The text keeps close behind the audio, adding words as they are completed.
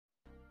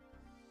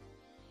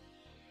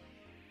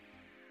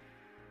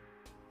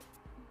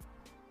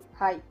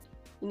Hi,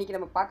 இன்றைக்கி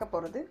நம்ம பார்க்க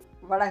போகிறது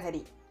வடகறி.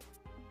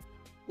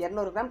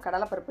 200 கிராம்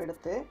கடலைப்பருப்பு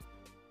எடுத்து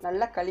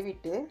நல்லா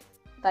கழுவிட்டு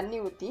தண்ணி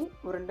ஊற்றி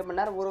ஒரு 2 மணி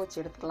நேரம் ஊற வச்சு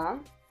எடுத்துக்கலாம்.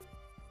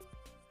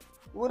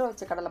 ஊற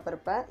வச்ச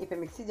கடலைப்பருப்பை இப்போ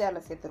மிக்ஸி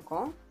ஜாரில்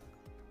சேர்த்துருக்கோம்.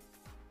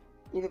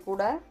 இது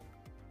கூட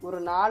ஒரு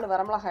 4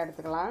 வரமிளகாய்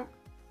எடுத்துக்கலாம்.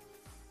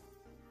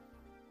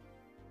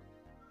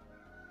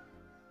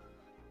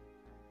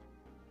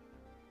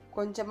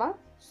 கொஞ்சமாக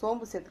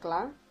சோம்பு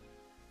சேர்த்துக்கலாம்.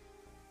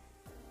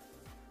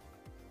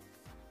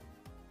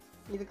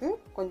 இதுக்கு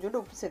கொஞ்சோண்டு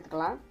உப்பு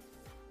சேர்த்துக்கலாம்.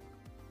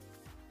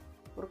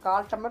 ஒரு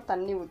 1/4 டம்ளர்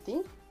தண்ணி ஊற்றி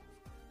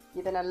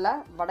இதை நல்லா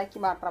வடக்கி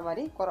மாட்டுற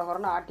மாதிரி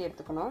கொரன்னு ஆட்டி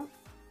எடுத்துக்கணும்.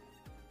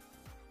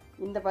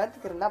 இந்த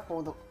பதத்துக்கு இருந்தால்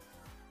போதும்,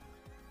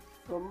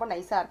 ரொம்ப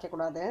நைஸாக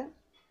அரைக்கக்கூடாது.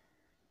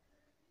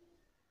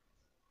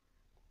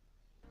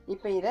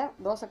 இப்போ இதை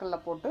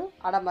தோசைக்கல்லில் போட்டு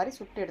அடை மாதிரி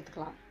சுட்டு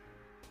எடுத்துக்கலாம்.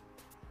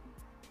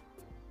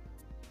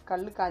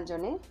 கல்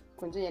காஞ்சோன்னே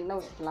கொஞ்சம் எண்ணெய்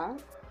ஊற்றிக்கலாம்.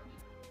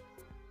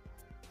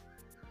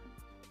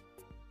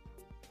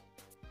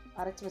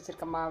 அரைச்சி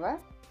வச்சுருக்க மாவை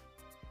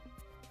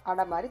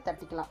அடை மாதிரி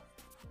தட்டிக்கலாம்.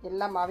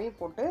 எல்லா மாவையும்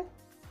போட்டு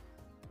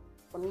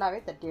ஒன்றாவே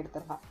தட்டி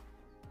எடுத்துடலாம்.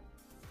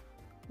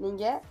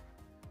 நீங்கள்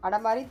அடை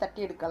மாதிரி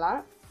தட்டி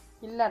எடுக்கலாம்,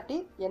 இல்லாட்டி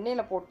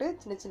எண்ணெயில் போட்டு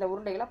சின்ன சின்ன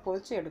உருண்டைகளாக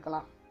பொரித்து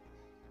எடுக்கலாம்.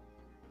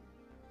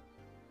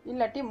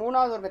 இல்லாட்டி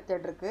 3வது ஒரு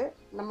மெத்தட் இருக்குது.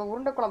 நம்ம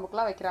உருண்டை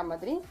குழம்புக்கெலாம் வைக்கிற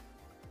மாதிரி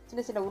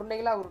சின்ன சின்ன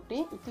உருண்டைகளாக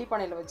உருட்டி இட்லி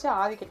பானையில் வச்சு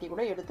ஆவி கட்டி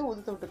கூட எடுத்து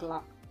உதுத்து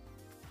விட்டுக்கலாம்.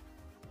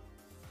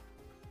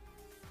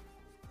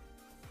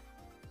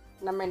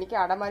 நம்ம இன்றைக்கி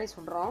அடை மாதிரி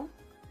சுடுறோம்.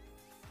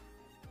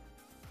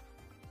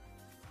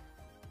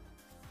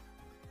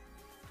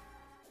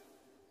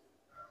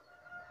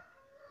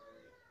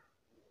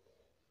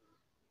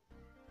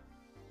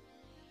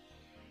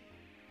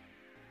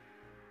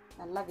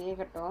 நல்லா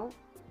வேகட்டும்.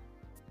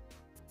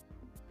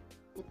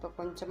 இப்போ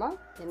கொஞ்சமாக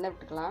எண்ணெய்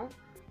விட்டுக்கலாம்.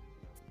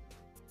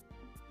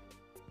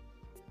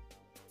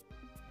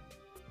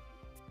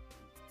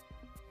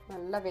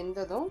 நல்லா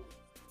வெந்ததும்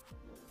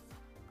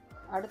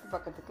அடுத்த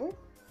பக்கத்துக்கு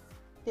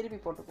திருப்பி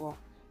போட்டுக்குவோம்.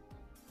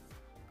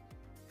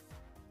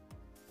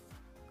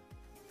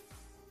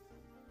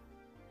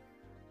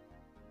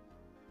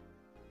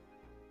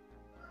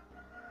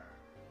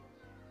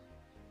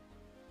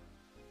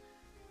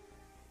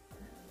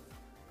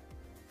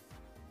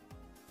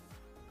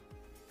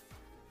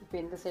 இப்போ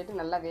இந்த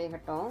சைடு நல்லா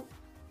வேகட்டும்.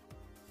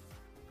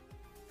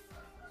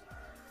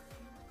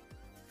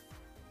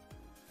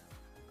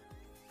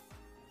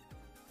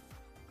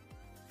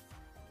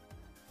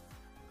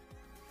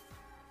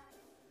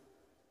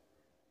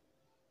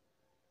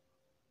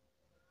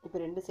 இப்போ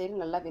 2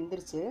 சைடும் நல்லா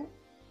வெந்துருச்சு.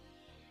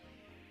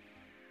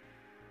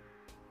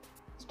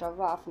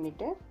 ஸ்டவ் ஆஃப்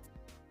பண்ணிவிட்டு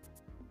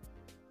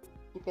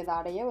இப்போ இந்த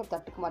அடையை ஒரு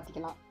தட்டுக்கு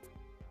மாற்றிக்கலாம்.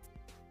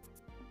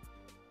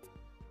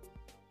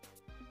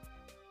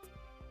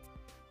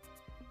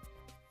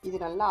 இது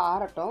நல்லா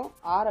ஆறட்டும்.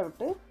 ஆற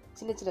விட்டு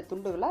சின்ன சின்ன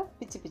துண்டுகளை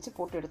பிச்சு பிச்சு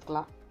போட்டு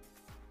எடுத்துக்கலாம்.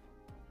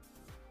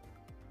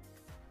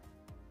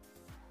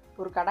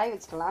 ஒரு கடாய்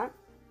வச்சுக்கலாம்.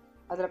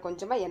 அதில்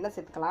கொஞ்சமாக எண்ணெய்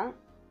சேர்த்துக்கலாம்.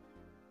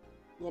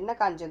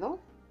 எண்ணெய் காஞ்சதும்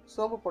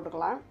சோம்பு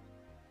போட்டுக்கலாம்.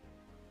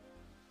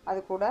 அது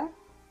கூட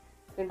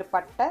 2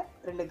 பட்டை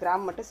 2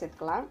 கிராம் மட்டும்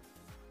சேர்த்துக்கலாம்.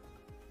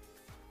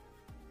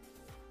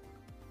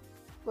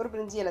 ஒரு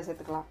பிரிஞ்சி இலை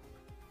சேர்த்துக்கலாம்.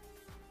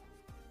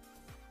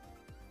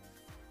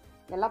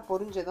 எல்லாம்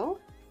பொரிஞ்சதும்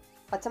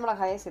பச்சை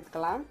மிளகாயை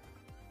சேர்த்துக்கலாம்.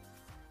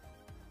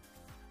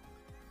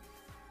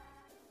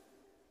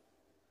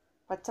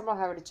 பச்சை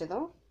மிளகாய்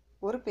வெடித்ததும்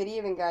ஒரு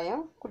பெரிய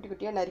வெங்காயம் குட்டி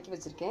குட்டியாக நறுக்கி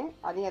வச்சுருக்கேன்,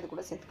 அதையும் அது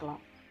கூட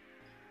சேர்த்துக்கலாம்.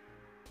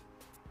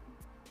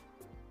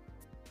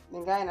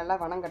 வெங்காயம் நல்லா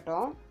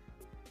வணங்கட்டும்.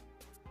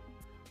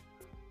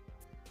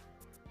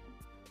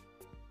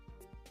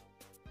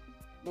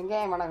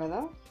 வெங்காயம்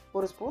வணங்கதும்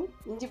ஒரு ஸ்பூன்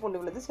இஞ்சி பூண்டு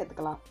விழுது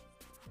சேர்த்துக்கலாம்.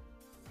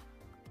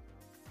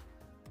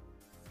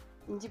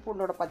 இஞ்சி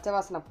பூண்டோட பச்சை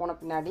வாசனை போன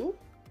பின்னாடி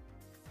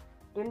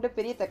 2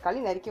 பெரிய தக்காளி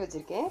நறுக்கி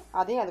வச்சுருக்கேன்,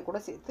 அதையும் அது கூட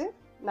சேர்த்து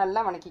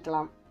நல்லா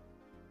வணக்கிக்கலாம்.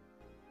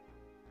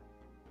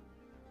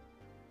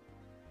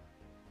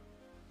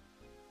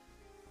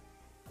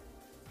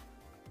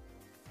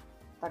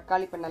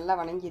 தக்காளி இப்போ நல்லா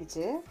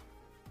வணங்கிருச்சு.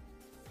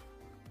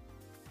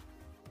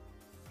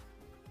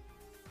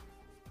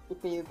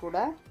 இப்போ இது கூட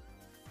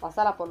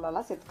மசாலா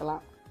பொருளெல்லாம்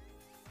சேர்த்துக்கலாம்.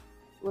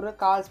 ஒரு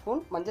 1/4 ஸ்பூன்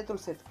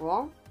மஞ்சள்தூள்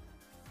சேர்த்துக்குவோம்.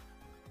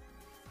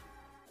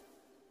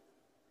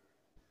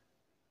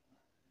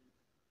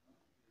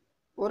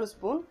 ஒரு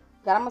ஸ்பூன்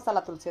கரம்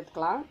மசாலா தூள்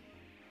சேர்த்துக்கலாம்.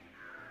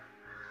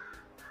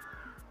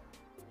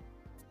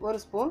 ஒரு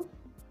ஸ்பூன்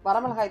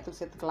வரமிளகாய் தூள்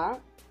சேர்த்துக்கலாம்.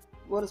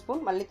 ஒரு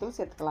ஸ்பூன் மல்லித்தூள்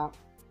சேர்த்துக்கலாம்.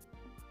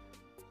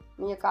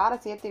 நீங்கள்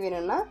காரம் சேர்த்து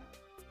வேணும்னா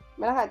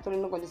மிளகாய் தூள்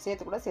இன்னும் கொஞ்சம்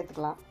சேர்த்து கூட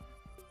சேர்த்துக்கலாம்.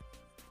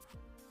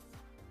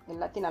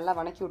 எல்லாத்தையும் நல்லா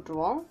வணக்கி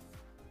விட்டுருவோம்.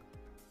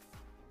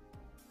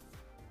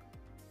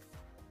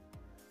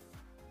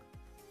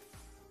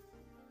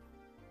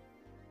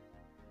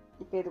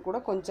 இப்போ இது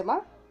கூட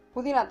கொஞ்சமாக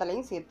புதினா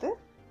தலையும் சேர்த்து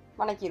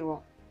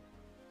வணக்கிடுவோம்.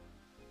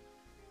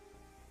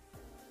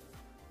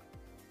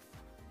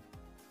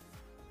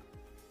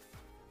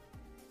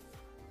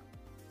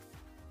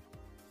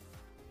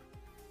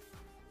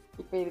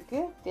 இப்போ இதுக்கு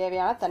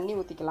தேவையான தண்ணி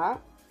ஊற்றிக்கலாம்.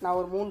 நான்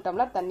ஒரு 3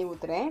 டம்ளர் தண்ணி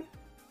ஊற்றுறேன்.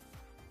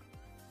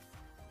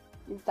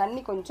 இது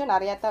தண்ணி கொஞ்சம்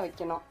நிறையா தான்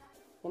வைக்கணும்,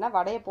 ஏன்னா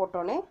வடையை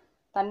போட்டோன்னே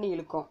தண்ணி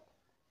இழுக்கும்.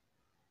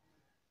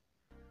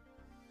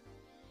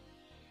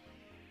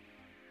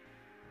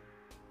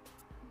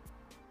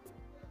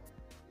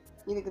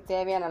 இதுக்கு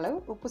தேவையான அளவு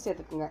உப்பு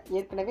சேர்த்துக்குங்க.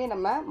 ஏற்கனவே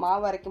நம்ம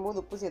மாவு அரைக்கும்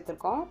போது உப்பு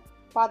சேர்த்துருக்கோம்,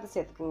 பார்த்து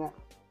சேர்த்துக்குங்க.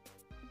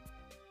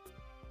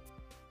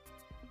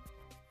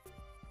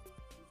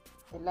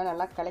 எல்லாம்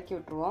நல்லா கலக்கி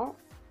விட்டுருவோம்.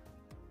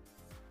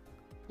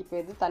 இப்போ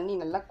இது தண்ணி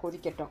நல்லா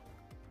கொதிக்கட்டும்.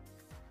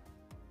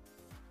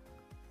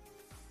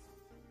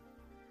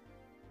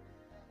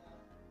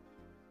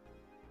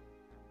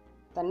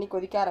 தண்ணி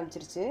கொதிக்க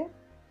ஆரம்பிச்சிருச்சு.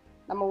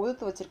 நம்ம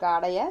உதுத்து வச்சுருக்க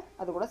அடையை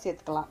அது கூட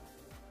சேர்த்துக்கலாம்.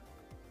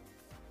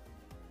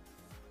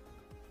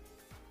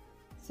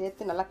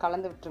 சேர்த்து நல்லா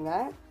கலந்து விட்டுருங்க.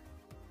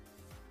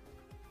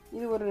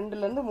 இது ஒரு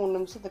 2லேருந்து 3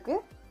 நிமிஷத்துக்கு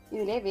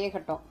இதிலே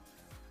வேகட்டும்.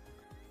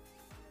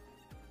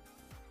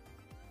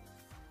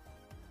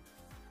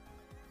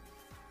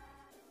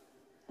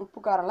 உப்பு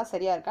காரம்லாம்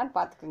சரியாக இருக்கான்னு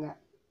பார்த்துக்குங்க.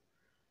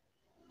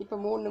 இப்போ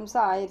 3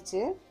 நிமிஷம்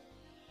ஆயிடுச்சு.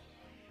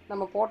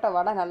 நம்ம போட்ட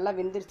வடை நல்லா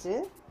வெந்துருச்சு.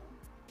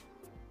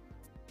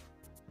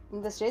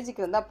 இந்த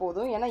ஸ்டேஜுக்கு இருந்தால்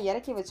போதும், ஏன்னா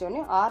இறக்கி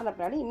வச்சோடனே ஆறின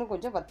பின்னாடி இன்னும்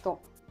கொஞ்சம் வற்றும்.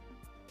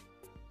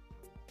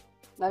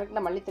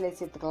 நறுக்கின மல்லித்தலை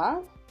சேர்த்துக்கலாம்.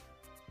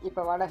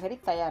 இப்போ வடகறி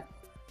தயார்.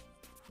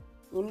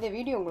 இந்த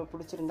வீடியோ உங்களுக்கு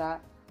பிடிச்சிருந்தா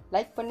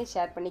லைக் பண்ணி,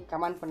 ஷேர் பண்ணி,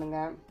 கமெண்ட்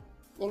பண்ணுங்கள்.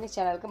 எங்கள்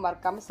சேனலுக்கு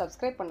மறக்காமல்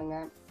சப்ஸ்கிரைப்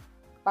பண்ணுங்கள்.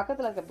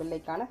 பக்கத்தில் இருக்க பெல்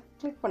ஐக்கானை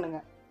கிளிக்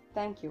பண்ணுங்கள்.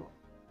 தேங்க்யூ.